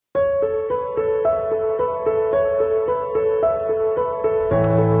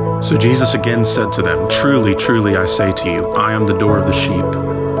So Jesus again said to them, "Truly, truly, I say to you, I am the door of the sheep.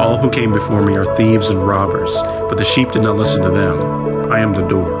 All who came before me are thieves and robbers, but the sheep did not listen to them. I am the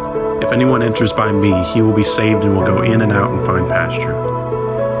door. If anyone enters by me, he will be saved and will go in and out and find pasture."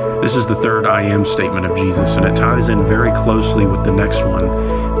 This is the third I am statement of Jesus, and it ties in very closely with the next one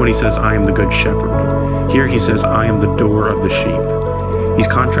when he says, "I am the good shepherd." Here he says, "I am the door of the sheep." He's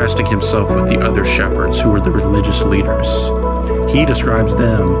contrasting himself with the other shepherds who were the religious leaders. He describes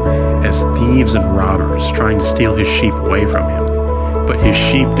them as thieves and robbers trying to steal his sheep away from him. But his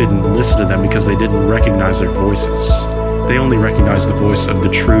sheep didn't listen to them because they didn't recognize their voices. They only recognized the voice of the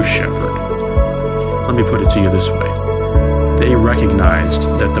true shepherd. Let me put it to you this way. They recognized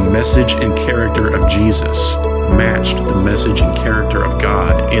that the message and character of Jesus matched the message and character of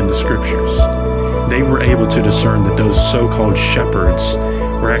God in the scriptures. They were able to discern that those so-called shepherds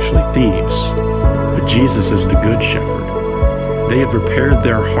were actually thieves, but Jesus is the good shepherd. They had prepared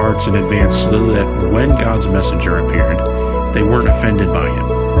their hearts in advance so that when God's messenger appeared, they weren't offended by him,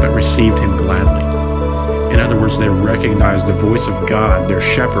 but received him gladly. In other words, they recognized the voice of God, their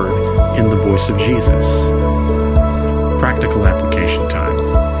shepherd, in the voice of Jesus. Practical application time.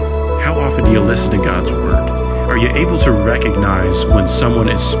 How often do you listen to God's word? Are you able to recognize when someone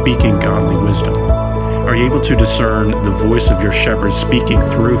is speaking godly wisdom? Are you able to discern the voice of your shepherd speaking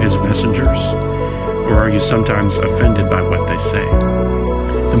through his messengers? Or are you sometimes offended by what they say?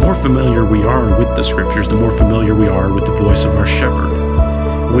 The more familiar we are with the scriptures, the more familiar we are with the voice of our shepherd.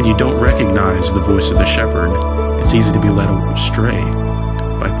 When you don't recognize the voice of the shepherd, it's easy to be led astray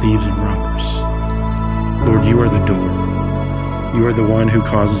by thieves and robbers. Lord, you are the door. You are the one who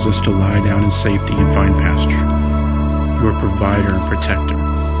causes us to lie down in safety and find pasture. You are provider and protector.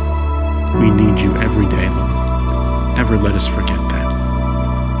 We need you every day, Lord. Never let us forget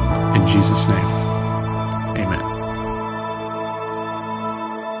that. In Jesus' name, amen.